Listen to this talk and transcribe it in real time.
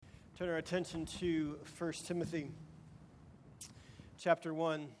Turn our attention to 1 Timothy chapter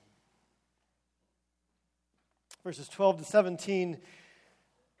 1, verses 12 to 17,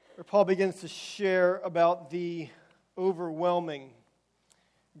 where Paul begins to share about the overwhelming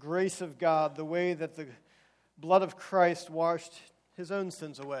grace of God, the way that the blood of Christ washed his own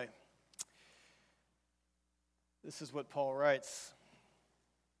sins away. This is what Paul writes.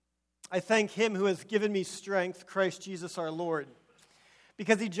 I thank him who has given me strength, Christ Jesus our Lord,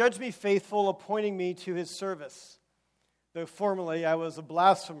 because he judged me faithful, appointing me to his service. Though formerly I was a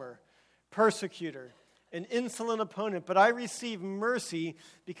blasphemer, persecutor, an insolent opponent, but I received mercy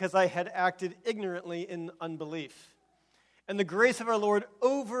because I had acted ignorantly in unbelief. And the grace of our Lord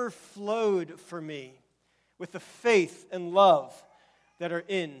overflowed for me with the faith and love that are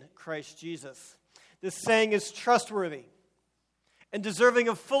in Christ Jesus. This saying is trustworthy and deserving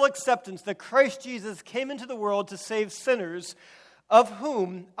of full acceptance that Christ Jesus came into the world to save sinners, of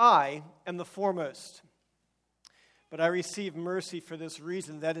whom I am the foremost. But I receive mercy for this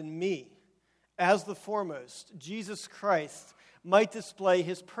reason, that in me, as the foremost, Jesus Christ might display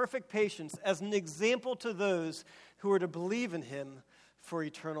his perfect patience as an example to those who are to believe in him for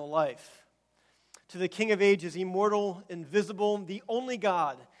eternal life. To the King of ages, immortal, invisible, the only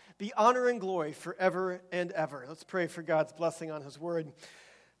God, be honor and glory forever and ever. Let's pray for God's blessing on his word.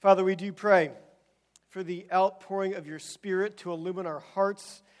 Father, we do pray for the outpouring of your Spirit to illumine our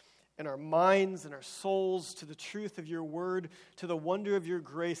hearts and our minds and our souls to the truth of your word, to the wonder of your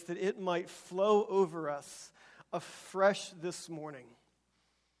grace, that it might flow over us afresh this morning.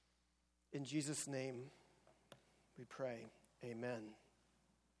 In Jesus' name we pray. Amen.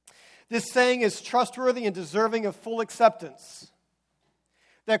 This saying is trustworthy and deserving of full acceptance,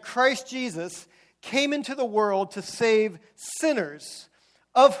 that Christ Jesus came into the world to save sinners,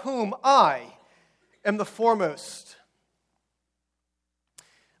 of whom I am the foremost.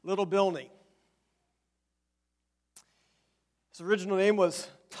 Little Bilney. His original name was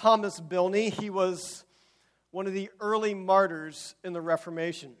Thomas Bilney. He was one of the early martyrs in the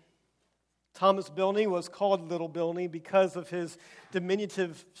Reformation. Thomas Bilney was called Little Bilney because of his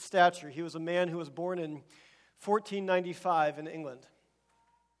diminutive stature. He was a man who was born in 1495 in England.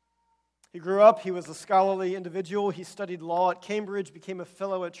 He grew up, he was a scholarly individual. He studied law at Cambridge, became a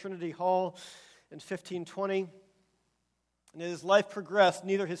fellow at Trinity Hall in 1520. And as his life progressed,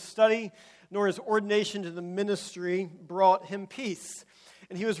 neither his study nor his ordination to the ministry brought him peace.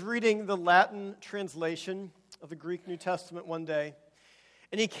 And he was reading the Latin translation of the Greek New Testament one day,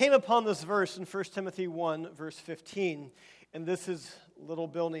 and he came upon this verse in 1 Timothy 1, verse 15. And this is Little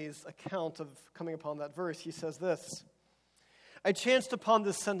Bilney's account of coming upon that verse. He says this: I chanced upon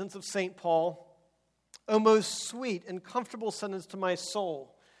this sentence of St. Paul, O most sweet and comfortable sentence to my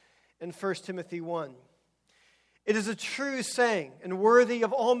soul, in 1 Timothy 1. It is a true saying and worthy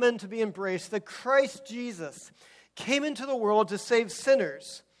of all men to be embraced that Christ Jesus came into the world to save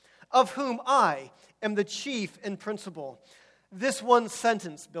sinners, of whom I am the chief and principal. This one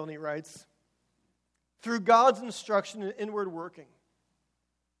sentence, Bilney writes, through God's instruction and inward working,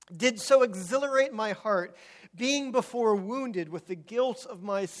 did so exhilarate my heart, being before wounded with the guilt of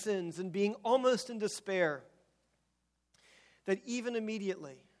my sins and being almost in despair, that even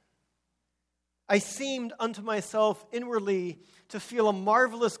immediately I seemed unto myself inwardly to feel a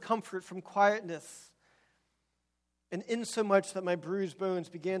marvelous comfort from quietness, and insomuch that my bruised bones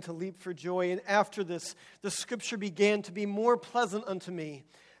began to leap for joy. And after this, the scripture began to be more pleasant unto me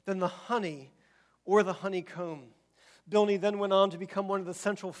than the honey or the honeycomb. Bilney then went on to become one of the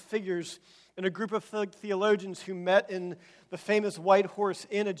central figures in a group of theologians who met in the famous White Horse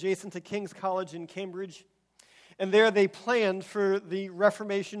Inn adjacent to King's College in Cambridge. And there they planned for the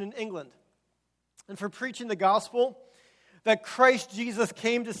Reformation in England and for preaching the gospel that Christ Jesus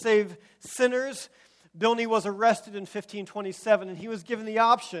came to save sinners. Bilney was arrested in 1527, and he was given the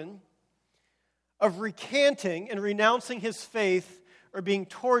option of recanting and renouncing his faith or being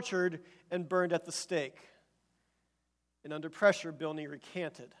tortured and burned at the stake. And under pressure, Bilney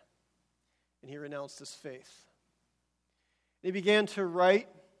recanted, and he renounced his faith. He began to write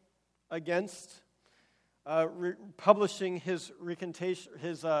against publishing his recantation,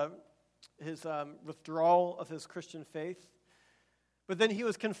 his withdrawal of his Christian faith. But then he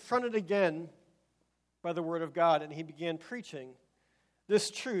was confronted again by the word of God, and he began preaching this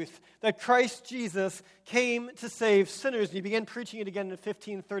truth, that Christ Jesus came to save sinners. And he began preaching it again in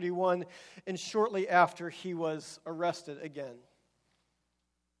 1531, and shortly after he was arrested again.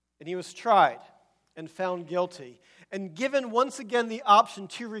 And he was tried and found guilty, and given once again the option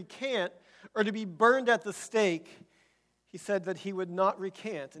to recant or to be burned at the stake, he said that he would not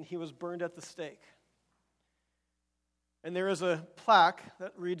recant, and he was burned at the stake. And there is a plaque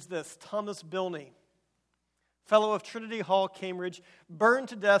that reads this: Thomas Bilney, fellow of Trinity Hall, Cambridge, burned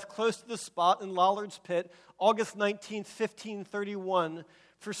to death close to the spot in Lollard's Pit, August 19th, 1531,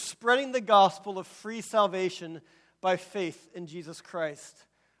 for spreading the gospel of free salvation by faith in Jesus Christ,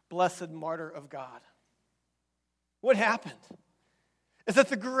 blessed martyr of God. What happened is that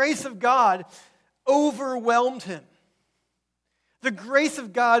the grace of God overwhelmed him. The grace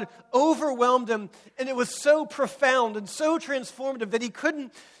of God overwhelmed him, and it was so profound and so transformative that he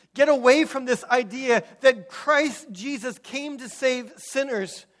couldn't get away from this idea that Christ Jesus came to save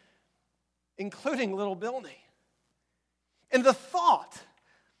sinners, including little Bilney. And the thought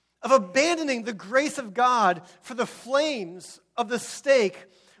of abandoning the grace of God for the flames of the stake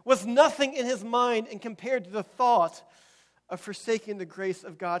was nothing in his mind and compared to the thought of forsaking the grace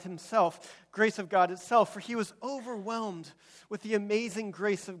of God himself, grace of God itself, for he was overwhelmed with the amazing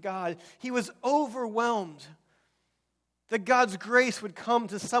grace of God. He was overwhelmed that God's grace would come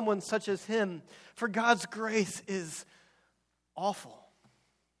to someone such as him, for God's grace is awful.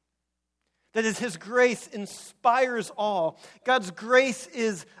 That is, his grace inspires awe. God's grace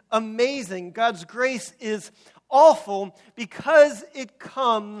is amazing. God's grace is awful because it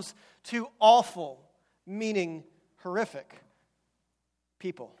comes to awful, meaning horrific,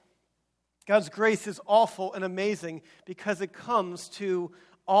 people. God's grace is awful and amazing because it comes to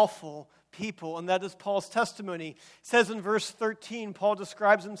awful people, and that is Paul's testimony. It says in verse 13, Paul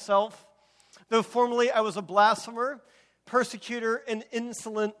describes himself: though formerly I was a blasphemer, persecutor, and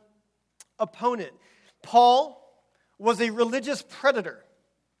insolent opponent. Paul was a religious predator.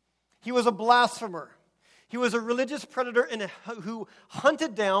 He was a blasphemer. He was a religious predator who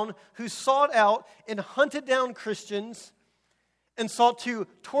hunted down, who sought out and hunted down Christians and sought to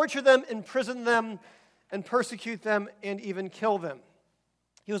torture them, imprison them, and persecute them, and even kill them.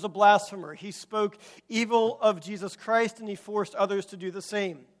 He was a blasphemer. He spoke evil of Jesus Christ, and he forced others to do the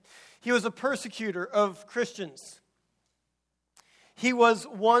same. He was a persecutor of Christians. He was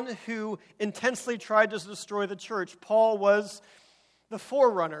one who intensely tried to destroy the church. Paul was the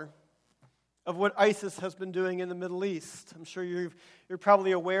forerunner of what ISIS has been doing in the Middle East. I'm sure you're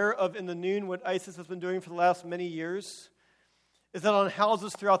probably aware of in the Noon what ISIS has been doing for the last many years. Is that on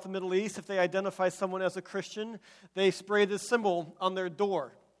houses throughout the Middle East, if they identify someone as a Christian, they spray this symbol on their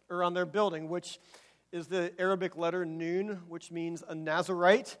door or on their building, which is the Arabic letter Nun, which means a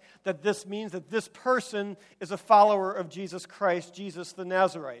Nazarite. That this means that this person is a follower of Jesus Christ, Jesus the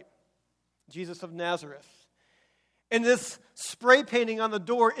Nazarite, Jesus of Nazareth. And this spray painting on the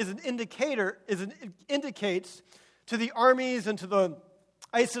door indicates to the armies and to the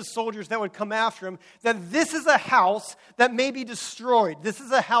ISIS soldiers that would come after him that this is a house that may be destroyed. This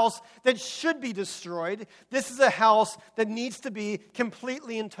is a house that should be destroyed. This is a house that needs to be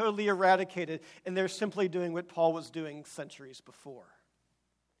completely and totally eradicated. And they're simply doing what Paul was doing centuries before.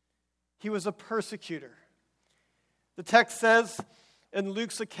 He was a persecutor. The text says in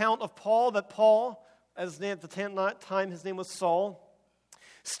Luke's account of Paul that Paul, at the time his name was Saul,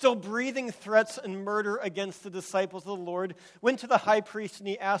 still breathing threats and murder against the disciples of the Lord, went to the high priest and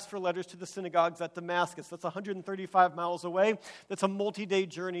he asked for letters to the synagogues at Damascus. That's 135 miles away. That's a multi-day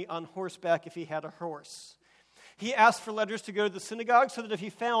journey on horseback if he had a horse. He asked for letters to go to the synagogue so that if he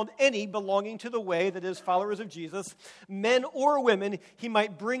found any belonging to the way, that is, followers of Jesus, men or women, he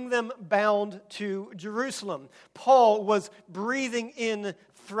might bring them bound to Jerusalem. Paul was breathing in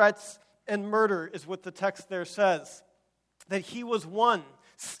threats and murder, is what the text there says. That he was one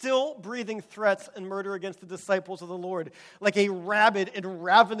still breathing threats and murder against the disciples of the Lord, like a rabid and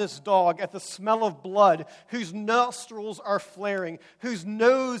ravenous dog at the smell of blood, whose nostrils are flaring, whose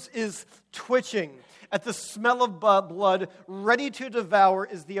nose is twitching. At the smell of blood, ready to devour,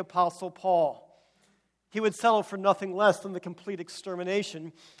 is the Apostle Paul. He would settle for nothing less than the complete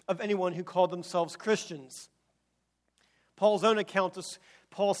extermination of anyone who called themselves Christians. Paul's own account,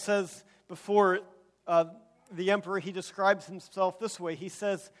 Paul says before the emperor, he describes himself this way. He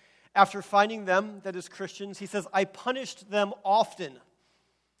says, after finding them, that is Christians, he says, I punished them often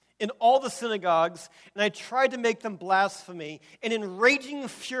in all the synagogues, and I tried to make them blaspheme. And in raging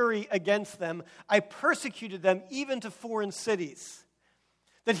fury against them, I persecuted them even to foreign cities.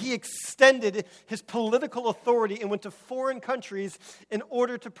 That he extended his political authority and went to foreign countries in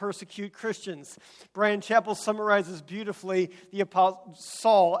order to persecute Christians. Brian Chappell summarizes beautifully the Apostle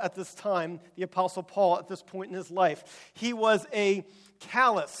Saul at this time, the Apostle Paul at this point in his life. He was a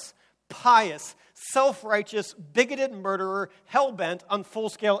callous, pious, self-righteous, bigoted murderer, hell-bent on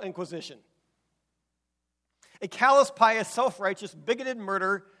full-scale inquisition. A callous, pious, self-righteous, bigoted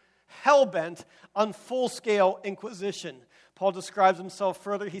murderer, hell-bent on full-scale inquisition. Paul describes himself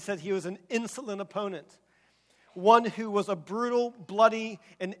further. He said he was an insolent opponent. one who was a brutal, bloody,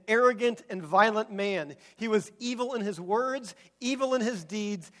 and arrogant and violent man. He was evil in his words, evil in his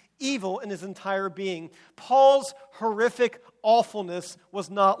deeds, evil in his entire being. Paul's horrific awfulness was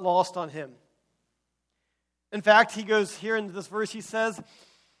not lost on him. In fact, he goes here in this verse, he says,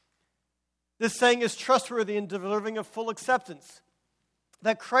 this saying is trustworthy and deserving of full acceptance,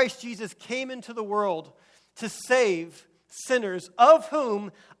 that Christ Jesus came into the world to save sinners, of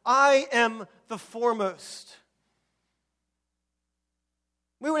whom I am the foremost.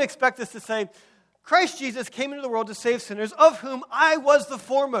 We would expect this to say, Christ Jesus came into the world to save sinners, of whom I was the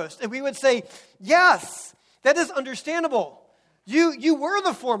foremost. And we would say, yes, that is understandable. You were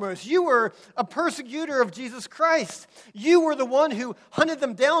the foremost. You were a persecutor of Jesus Christ. You were the one who hunted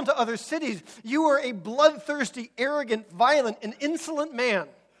them down to other cities. You were a bloodthirsty, arrogant, violent, and insolent man.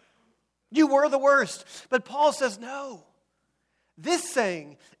 You were the worst. But Paul says, no. This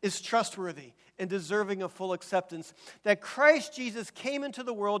saying is trustworthy and deserving of full acceptance, that Christ Jesus came into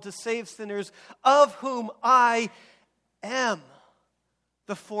the world to save sinners, of whom I am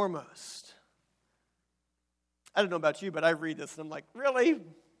the foremost. I don't know about you, but I read this and I'm like, really?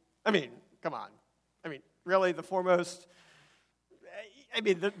 I mean, come on. I mean, really, the foremost? I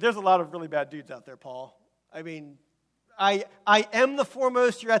mean, there's a lot of really bad dudes out there, Paul. I mean, I am the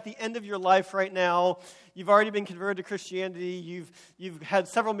foremost. You're at the end of your life right now. You've already been converted to Christianity. You've had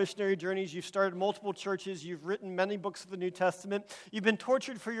several missionary journeys. You've started multiple churches. You've written many books of the New Testament. You've been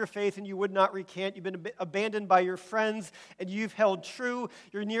tortured for your faith and you would not recant. You've been abandoned by your friends and you've held true.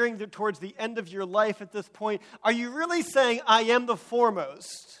 You're nearing towards the end of your life at this point. Are you really saying, I am the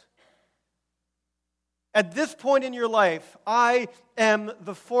foremost? At this point in your life, I am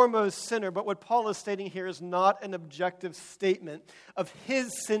the foremost sinner. But what Paul is stating here is not an objective statement of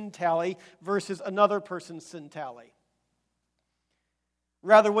his sin tally versus another person's sin tally.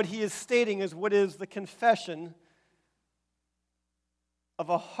 Rather, what he is stating is what is the confession of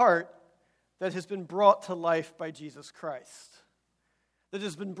a heart that has been brought to life by Jesus Christ, that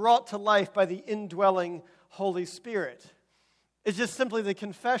has been brought to life by the indwelling Holy Spirit. It's just simply the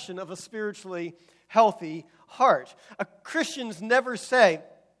confession of a spiritually healthy heart. Christians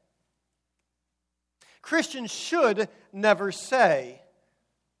should never say,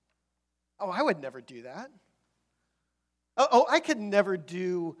 oh, I would never do that. Oh, I could never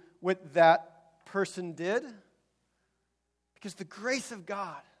do what that person did. Because the grace of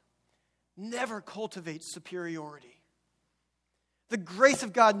God never cultivates superiority. The grace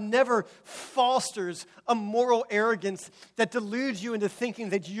of God never fosters a moral arrogance that deludes you into thinking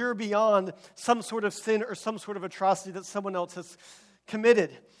that you're beyond some sort of sin or some sort of atrocity that someone else has committed.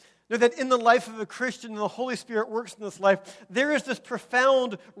 Know that in the life of a Christian, and the Holy Spirit works in this life, there is this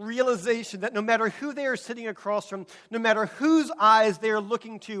profound realization that no matter who they are sitting across from, no matter whose eyes they are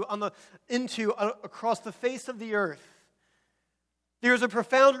looking into across the face of the earth, there is a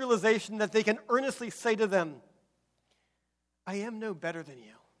profound realization that they can earnestly say to them, I am no better than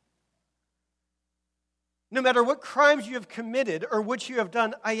you. No matter what crimes you have committed or what you have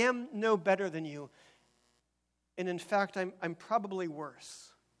done, I am no better than you. And in fact, I'm probably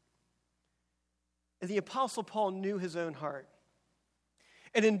worse. And the Apostle Paul knew his own heart.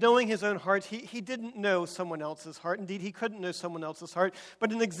 And in knowing his own heart, he didn't know someone else's heart. Indeed, he couldn't know someone else's heart.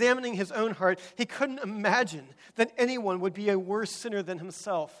 But in examining his own heart, he couldn't imagine that anyone would be a worse sinner than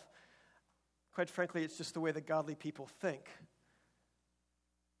himself. Quite frankly, it's just the way that godly people think.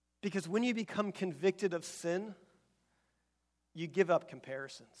 Because when you become convicted of sin, you give up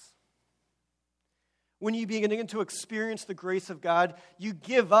comparisons. When you begin to experience the grace of God, you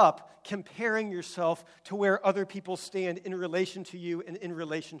give up comparing yourself to where other people stand in relation to you and in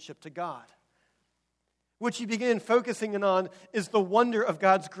relationship to God. What you begin focusing on is the wonder of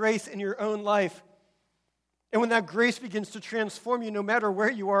God's grace in your own life. And when that grace begins to transform you, no matter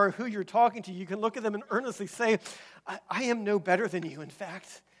where you are or who you're talking to, you can look at them and earnestly say, I am no better than you. In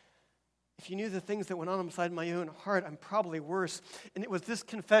fact, if you knew the things that went on inside my own heart, I'm probably worse. And it was this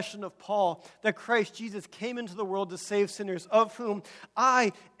confession of Paul that Christ Jesus came into the world to save sinners, of whom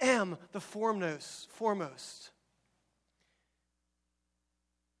I am the foremost.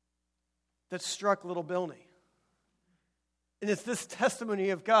 That struck little Bilney. And it's this testimony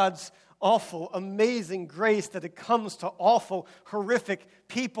of God's awful, amazing grace that it comes to awful, horrific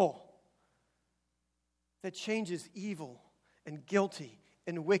people that changes evil and guilty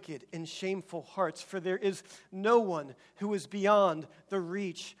and wicked and shameful hearts. For there is no one who is beyond the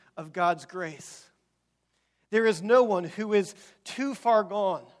reach of God's grace. There is no one who is too far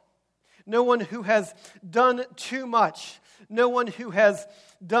gone. No one who has done too much. No one who has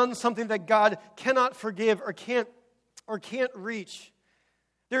done something that God cannot forgive or can't reach.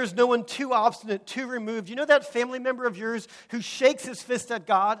 There is no one too obstinate, too removed. You know that family member of yours who shakes his fist at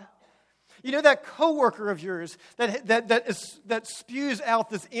God? You know that coworker of yours that spews out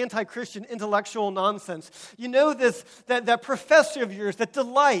this anti-Christian intellectual nonsense? You know that professor of yours that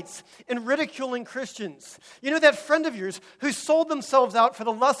delights in ridiculing Christians? You know that friend of yours who sold themselves out for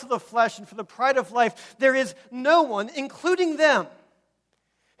the lust of the flesh and for the pride of life? There is no one, including them,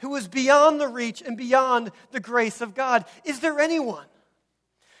 who is beyond the reach and beyond the grace of God. Is there anyone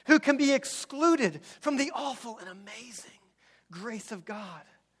who can be excluded from the awful and amazing grace of God?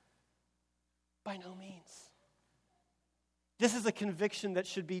 By no means. This is a conviction that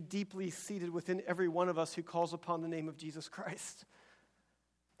should be deeply seated within every one of us who calls upon the name of Jesus Christ.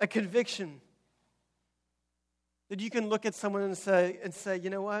 A conviction that you can look at someone and say,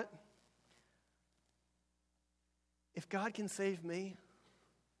 you know what? If God can save me,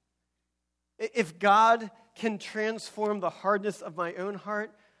 if God can transform the hardness of my own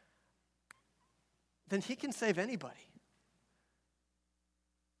heart, then He can save anybody.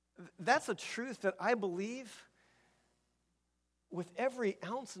 That's a truth that I believe with every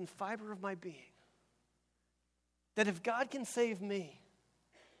ounce and fiber of my being. That if God can save me,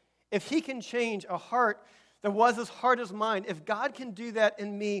 if He can change a heart that was as hard as mine, if God can do that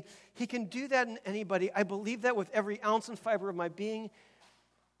in me, He can do that in anybody. I believe that with every ounce and fiber of my being,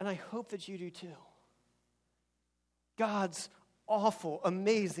 and I hope that you do too. God's awful,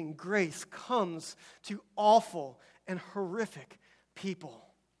 amazing grace comes to awful and horrific people.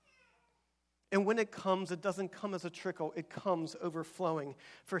 And when it comes, it doesn't come as a trickle. It comes overflowing,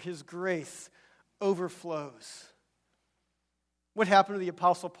 for His grace overflows. What happened to the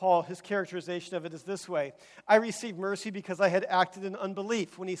Apostle Paul? His characterization of it is this way. I received mercy because I had acted in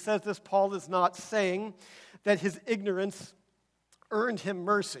unbelief. When he says this, Paul is not saying that his ignorance earned him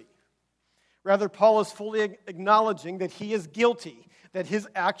mercy. Rather, Paul is fully acknowledging that he is guilty, that his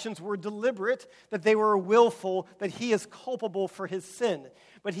actions were deliberate, that they were willful, that he is culpable for his sin.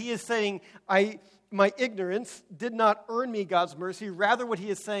 But he is saying, my ignorance did not earn me God's mercy. Rather, what he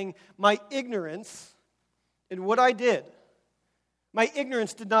is saying, my ignorance in what I did, my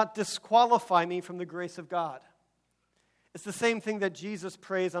ignorance did not disqualify me from the grace of God. It's the same thing that Jesus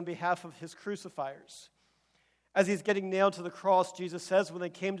prays on behalf of his crucifiers. As he's getting nailed to the cross, Jesus says, when they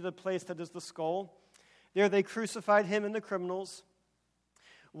came to the place that is the skull, there they crucified him and the criminals,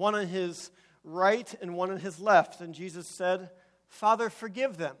 one on his right and one on his left. And Jesus said, Father,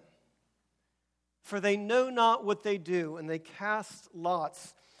 forgive them, for they know not what they do. And they cast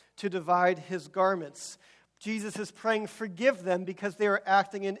lots to divide his garments. Jesus is praying, forgive them, because they are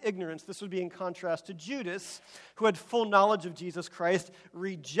acting in ignorance. This would be in contrast to Judas, who had full knowledge of Jesus Christ,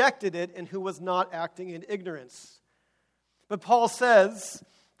 rejected it, and who was not acting in ignorance. But Paul says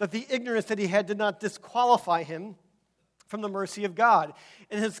that the ignorance that he had did not disqualify him from the mercy of God.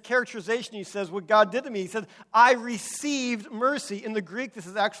 In his characterization, he says, what God did to me, he said, I received mercy. In the Greek, this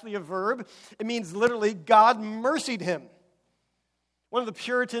is actually a verb. It means literally, God mercied him. One of the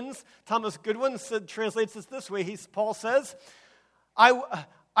Puritans, Thomas Goodwin, translates this way. Paul says, I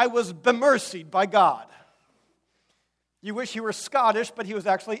was bemercied by God. You wish he were Scottish, but he was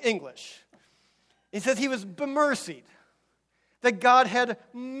actually English. He says he was bemercied, that God had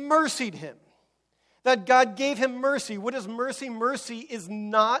mercied him, that God gave him mercy. What is mercy? Mercy is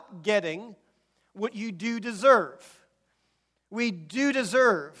not getting what you do deserve. We do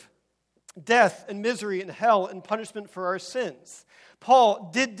deserve death and misery and hell and punishment for our sins. Paul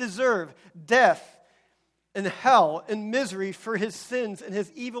did deserve death and hell and misery for his sins and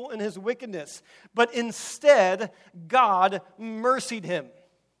his evil and his wickedness. But instead, God mercied him.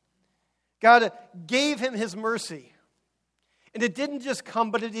 God gave him his mercy. And it didn't just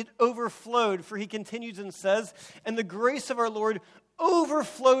come, but it overflowed. For he continues and says, and the grace of our Lord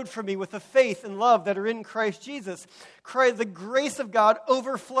overflowed for me with the faith and love that are in Christ Jesus. The grace of God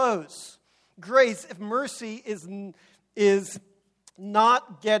overflows. Grace, if mercy is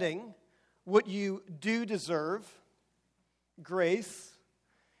not getting what you do deserve, grace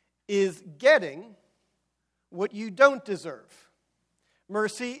is getting what you don't deserve.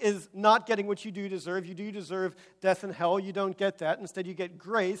 Mercy is not getting what you do deserve. You do deserve death and hell. You don't get that. Instead, you get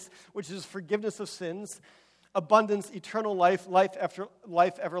grace, which is forgiveness of sins, abundance, eternal life, life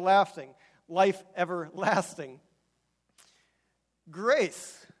everlasting.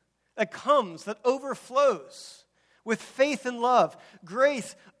 Grace that comes, that overflows with faith and love.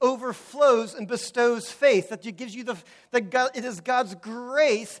 Grace overflows and bestows faith. That gives you it is God's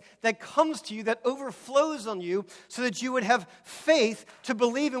grace that comes to you, that overflows on you, so that you would have faith to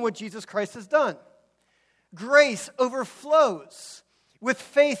believe in what Jesus Christ has done. Grace overflows with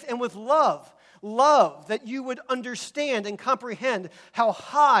faith and with love. Love, that you would understand and comprehend how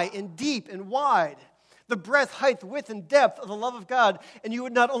high and deep and wide the breadth, height, width, and depth of the love of God. And you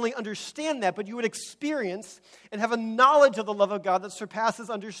would not only understand that, but you would experience and have a knowledge of the love of God that surpasses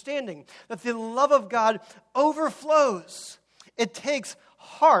understanding. That the love of God overflows. It takes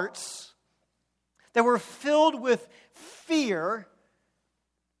hearts that were filled with fear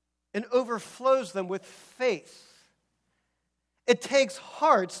and overflows them with faith. It takes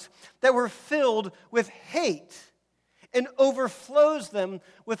hearts that were filled with hate and overflows them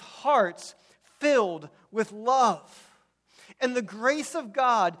with hearts filled with love. And the grace of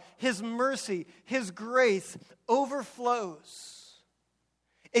God, His mercy, His grace overflows.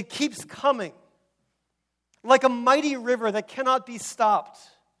 It keeps coming like a mighty river that cannot be stopped,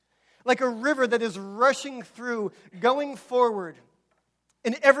 like a river that is rushing through, going forward.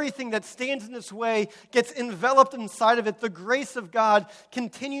 And everything that stands in its way gets enveloped inside of it. The grace of God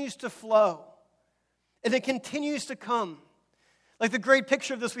continues to flow. And it continues to come. Like the great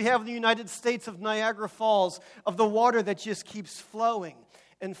picture of this we have in the United States of Niagara Falls, of the water that just keeps flowing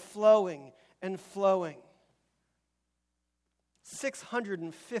and flowing and flowing.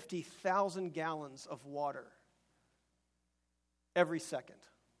 650,000 gallons of water every second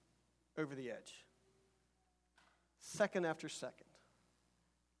over the edge. Second after second.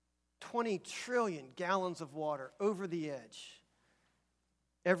 20 trillion gallons of water over the edge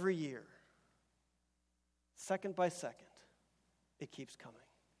every year. Second by second, it keeps coming.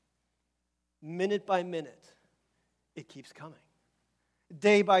 Minute by minute, it keeps coming.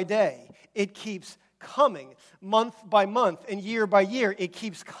 Day by day, it keeps coming. Month by month and year by year, it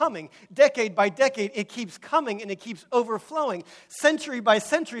keeps coming. Decade by decade, it keeps coming and it keeps overflowing. Century by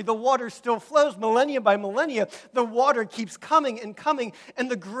century, the water still flows. Millennia by millennia, the water keeps coming and coming.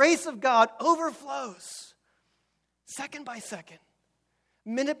 And the grace of God overflows. Second by second,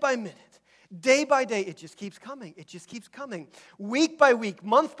 minute by minute. Day by day, it just keeps coming. It just keeps coming. Week by week,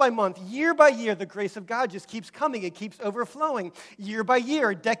 month by month, year by year, the grace of God just keeps coming. It keeps overflowing. Year by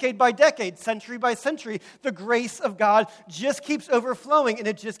year, decade by decade, century by century, the grace of God just keeps overflowing, and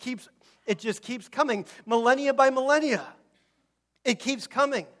it just keeps coming. Millennia by millennia, it keeps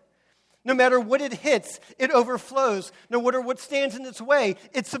coming. No matter what it hits, it overflows. No matter what stands in its way,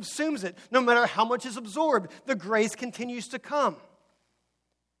 it subsumes it. No matter how much is absorbed, the grace continues to come.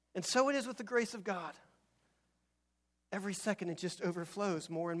 And so it is with the grace of God. Every second it just overflows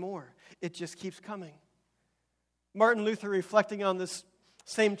more and more. It just keeps coming. Martin Luther, reflecting on this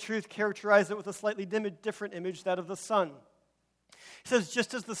same truth, characterized it with a slightly different image, that of the sun. He says,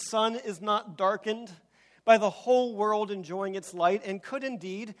 just as the sun is not darkened by the whole world enjoying its light, and could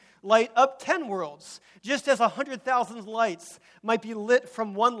indeed light up 10 worlds, just as 100,000 lights might be lit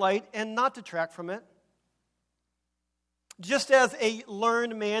from one light and not detract from it, just as a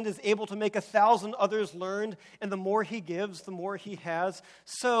learned man is able to make 1,000 others learned, and the more he gives, the more he has,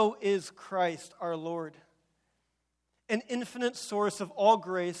 so is Christ our Lord. An infinite source of all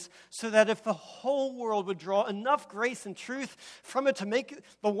grace, so that if the whole world would draw enough grace and truth from it to make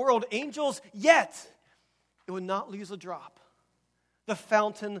the world angels, yet it would not lose a drop. The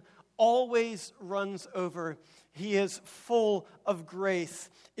fountain always runs over. He is full of grace.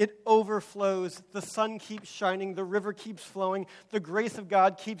 It overflows. The sun keeps shining. The river keeps flowing. The grace of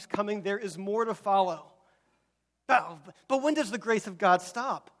God keeps coming. There is more to follow. But when does the grace of God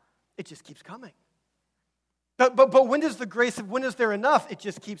stop? It just keeps coming. But when does when is there enough? It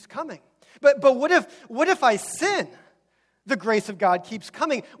just keeps coming. But what if I sin? The grace of God keeps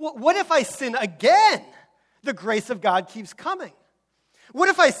coming. What if I sin again? The grace of God keeps coming. What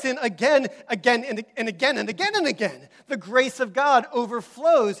if I sin again and again and again and again? The grace of God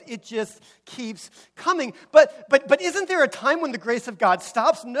overflows. It just keeps coming. But isn't there a time when the grace of God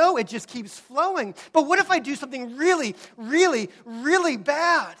stops? No, it just keeps flowing. But what if I do something really, really, really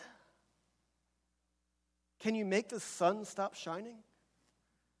bad? Can you make the sun stop shining?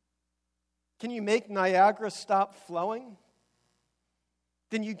 Can you make Niagara stop flowing?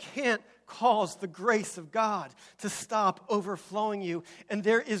 Then you can't cause the grace of God to stop overflowing you. And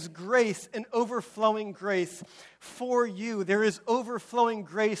there is grace and overflowing grace for you. There is overflowing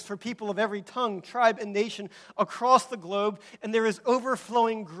grace for people of every tongue, tribe, and nation across the globe. And there is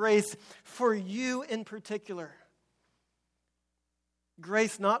overflowing grace for you in particular.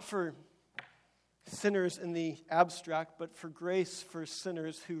 Grace not for sinners in the abstract, but for grace for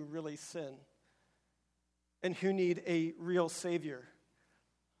sinners who really sin and who need a real Savior.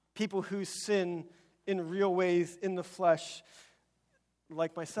 People who sin in real ways in the flesh,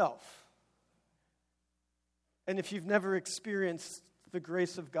 like myself. And if you've never experienced the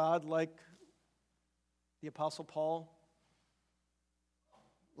grace of God like the Apostle Paul,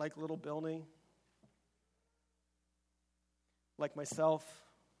 like little Bilney, like myself,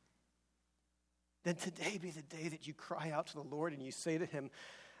 then today be the day that you cry out to the Lord and you say to him,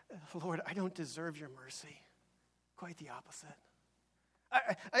 Lord, I don't deserve your mercy. Quite the opposite.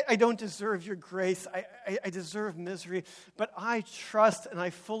 I don't deserve your grace. I deserve misery, but I trust and I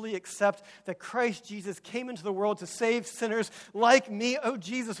fully accept that Christ Jesus came into the world to save sinners like me. Oh,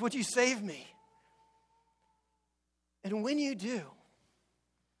 Jesus, would you save me? And when you do,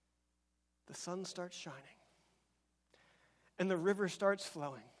 the sun starts shining and the river starts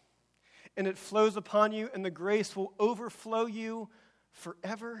flowing and it flows upon you and the grace will overflow you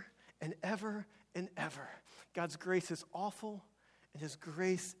forever and ever and ever. God's grace is awful and his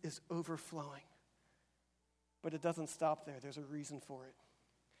grace is overflowing. But it doesn't stop there. There's a reason for it.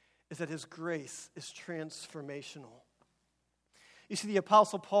 Is that his grace is transformational. You see, the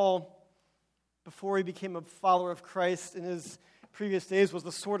Apostle Paul, before he became a follower of Christ in his previous days, was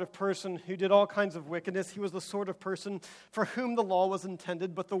the sort of person who did all kinds of wickedness. He was the sort of person for whom the law was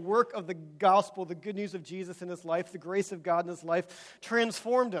intended, but the work of the gospel, the good news of Jesus in his life, the grace of God in his life,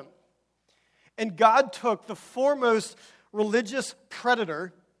 transformed him. And God took the foremost religious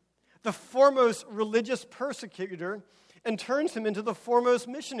predator, the foremost religious persecutor, and turns him into the foremost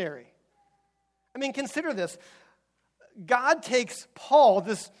missionary. I mean, consider this. God takes Paul,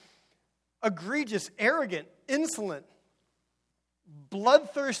 this egregious, arrogant, insolent,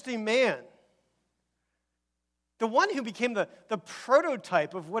 bloodthirsty man, the one who became the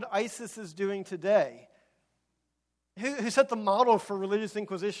prototype of what ISIS is doing today, who set the model for religious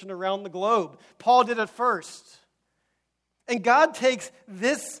inquisition around the globe. Paul did it first. And God takes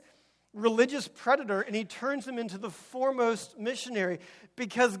this religious predator and he turns him into the foremost missionary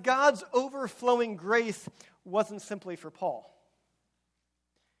because God's overflowing grace wasn't simply for Paul.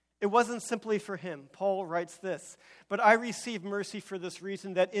 It wasn't simply for him. Paul writes this, "But I receive mercy for this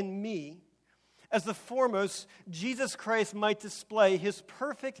reason, that in me, as the foremost, Jesus Christ might display his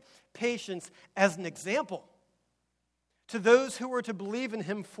perfect patience as an example to those who were to believe in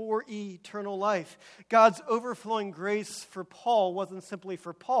him for eternal life." God's overflowing grace for Paul wasn't simply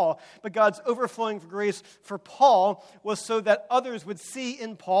for Paul, but God's overflowing grace for Paul was so that others would see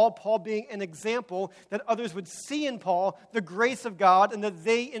in Paul, Paul being an example, that others would see in Paul the grace of God and that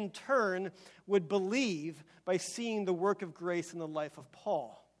they in turn would believe by seeing the work of grace in the life of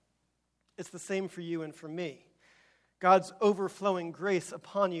Paul. It's the same for you and for me. God's overflowing grace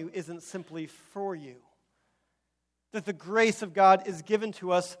upon you isn't simply for you. That the grace of God is given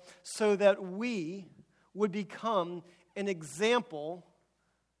to us so that we would become an example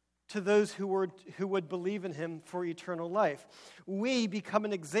to those who would believe in him for eternal life. We become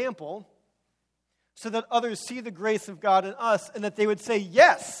an example so that others see the grace of God in us and that they would say,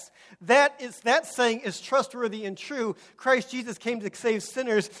 yes, that saying is trustworthy and true. Christ Jesus came to save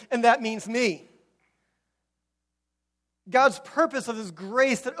sinners, and that means me. God's purpose of his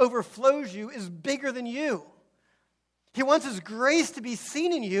grace that overflows you is bigger than you. He wants his grace to be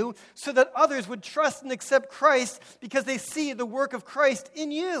seen in you so that others would trust and accept Christ because they see the work of Christ in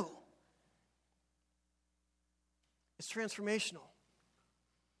you. It's transformational.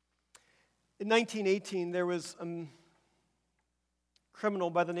 In 1918, there was a criminal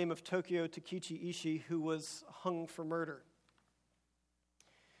by the name of Tokyo Takeshi Ishii who was hung for murder.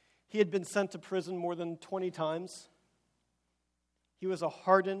 He had been sent to prison more than 20 times. He was a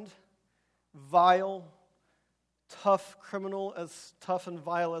hardened, vile, tough criminal, as tough and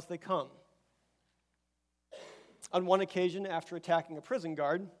vile as they come. On one occasion, after attacking a prison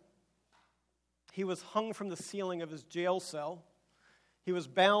guard, he was hung from the ceiling of his jail cell. He was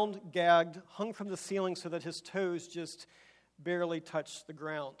bound, gagged, hung from the ceiling so that his toes just barely touched the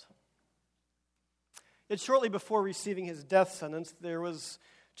ground. Yet shortly before receiving his death sentence, there was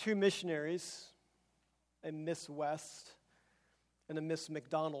two missionaries, a Miss West and a Miss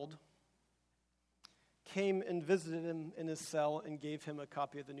McDonald, came and visited him in his cell and gave him a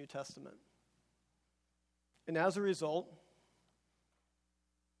copy of the New Testament. And as a result,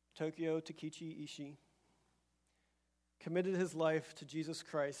 Tokyo Takeshi Ishii committed his life to Jesus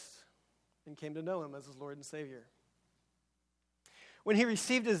Christ and came to know him as his Lord and Savior. When he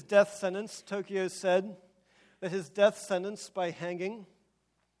received his death sentence, Tokyo said that his death sentence by hanging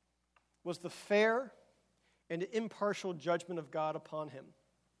was the fair and impartial judgment of God upon him.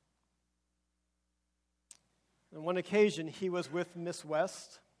 On one occasion, he was with Miss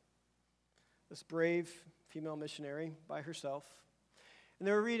West, this brave female missionary, by herself. And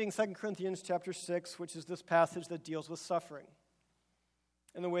they were reading 2 Corinthians chapter 6, which is this passage that deals with suffering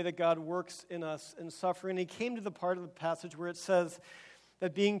and the way that God works in us in suffering. And he came to the part of the passage where it says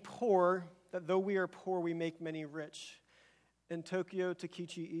that being poor, that though we are poor, we make many rich. And Tokyo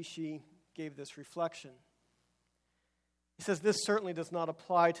Takeshi Ishii gave this reflection. He says, this certainly does not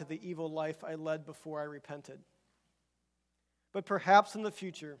apply to the evil life I led before I repented. But perhaps in the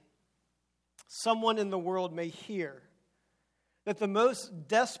future, someone in the world may hear that the most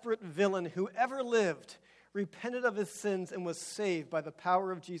desperate villain who ever lived repented of his sins and was saved by the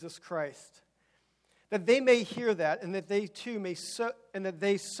power of Jesus Christ. That they may hear that, and that they too may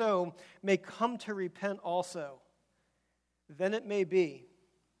may come to repent also. Then it may be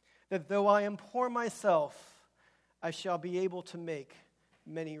that though I am poor myself, I shall be able to make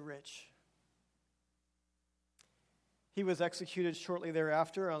many rich. He was executed shortly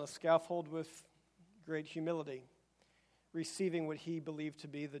thereafter on a scaffold with great humility, receiving what he believed to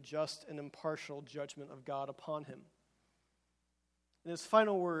be the just and impartial judgment of God upon him. In his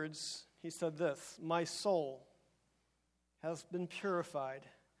final words, he said this, "My soul has been purified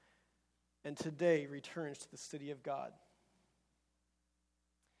and today returns to the city of God."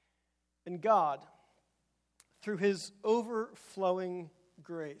 And God, through his overflowing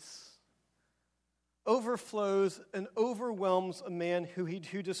grace, overflows and overwhelms a man who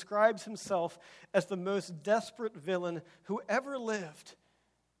describes himself as the most desperate villain who ever lived.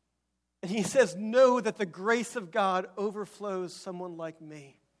 And he says, know that the grace of God overflows someone like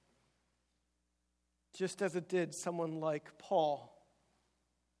me, just as it did someone like Paul,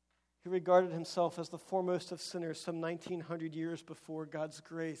 who regarded himself as the foremost of sinners some 1900 years before. God's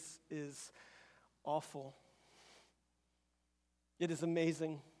grace is awful. It is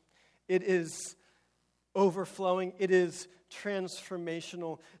amazing. It is overflowing. It is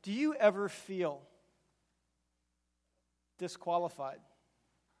transformational. Do you ever feel disqualified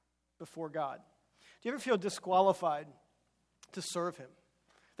before God? Do you ever feel disqualified to serve him?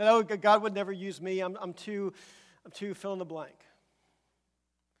 That, oh, God would never use me. I'm too fill in the blank.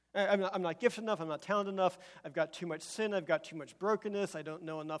 I'm not gifted enough. I'm not talented enough. I've got too much sin. I've got too much brokenness. I don't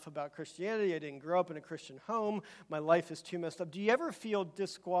know enough about Christianity. I didn't grow up in a Christian home. My life is too messed up. Do you ever feel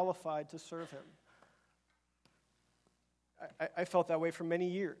disqualified to serve him? I felt that way for many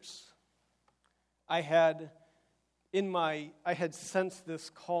years. I had sensed this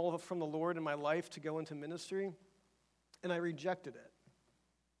call from the Lord in my life to go into ministry, and I rejected it.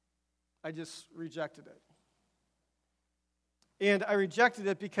 I just rejected it. And I rejected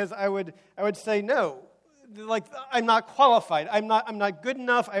it because I would say, no, like, I'm not qualified. I'm not good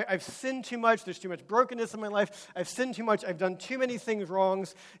enough. I've sinned too much. There's too much brokenness in my life. I've sinned too much. I've done too many things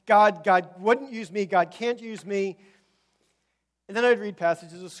wrongs. God wouldn't use me. God can't use me. And then I'd read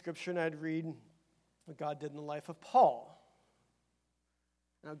passages of Scripture, and I'd read what God did in the life of Paul.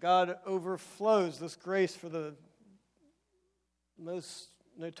 Now, God overflows this grace for the most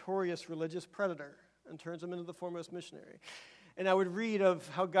notorious religious predator and turns him into the foremost missionary. And I would read of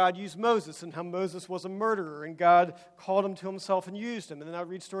how God used Moses and how Moses was a murderer and God called him to himself and used him. And then I would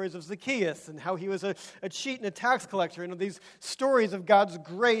read stories of Zacchaeus and how he was a cheat and a tax collector. And these stories of God's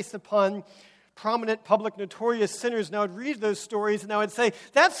grace upon prominent, public, notorious sinners. And I would read those stories and I would say,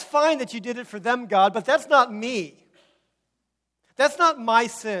 that's fine that you did it for them, God, but that's not me. That's not my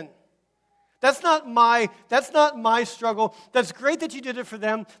sin. That's not my struggle. That's great that you did it for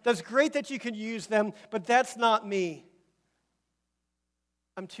them. That's great that you can use them, but that's not me.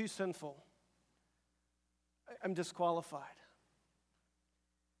 I'm too sinful. I'm disqualified.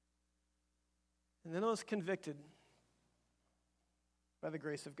 And then I was convicted by the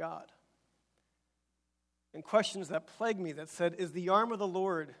grace of God. And questions that plagued me that said, is the arm of the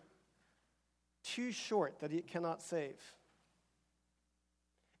Lord too short that it cannot save?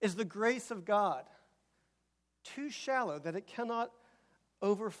 Is the grace of God too shallow that it cannot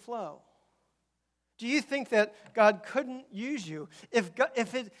overflow? Do you think that God couldn't use you? If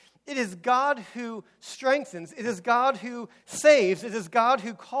it is God who strengthens, it is God who saves, it is God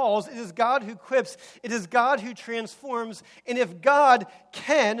who calls, it is God who equips, it is God who transforms. And if God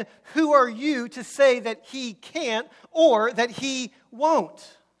can, who are you to say that he can't or that he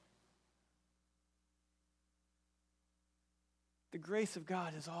won't? The grace of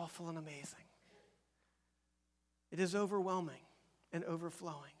God is awful and amazing. It is overwhelming and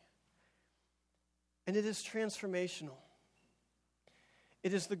overflowing. And it is transformational.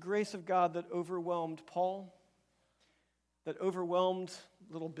 It is the grace of God that overwhelmed Paul, that overwhelmed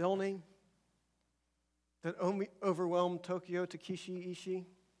little Bilney, that overwhelmed Tokyo Takeshi Ishii,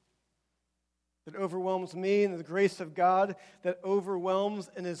 that overwhelms me, and the grace of God that overwhelms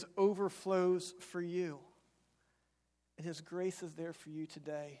and overflows for you. And his grace is there for you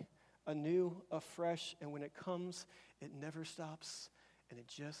today, anew, afresh, and when it comes, it never stops, and it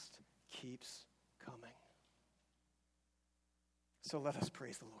just keeps coming. So let us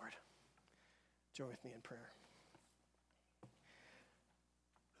praise the Lord. Join with me in prayer.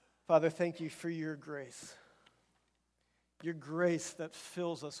 Father, thank you for your grace. Your grace that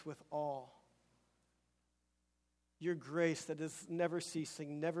fills us with awe. Your grace that is never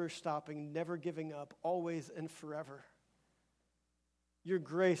ceasing, never stopping, never giving up, always and forever. Your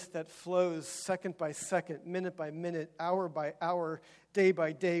grace that flows second by second, minute by minute, hour by hour, day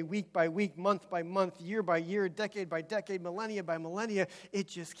by day, week by week, month by month, year by year, decade by decade, millennia by millennia. It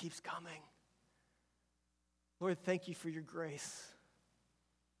just keeps coming. Lord, thank you for your grace.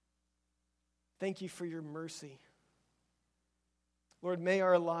 Thank you for your mercy. Lord, may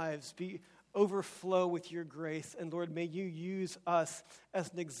our lives overflow with your grace. And Lord, may you use us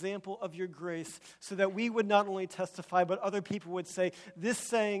as an example of your grace so that we would not only testify, but other people would say, this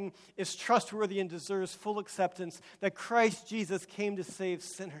saying is trustworthy and deserves full acceptance, that Christ Jesus came to save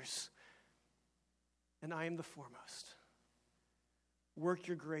sinners. And I am the foremost. Work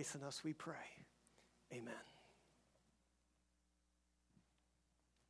your grace in us, we pray. Amen.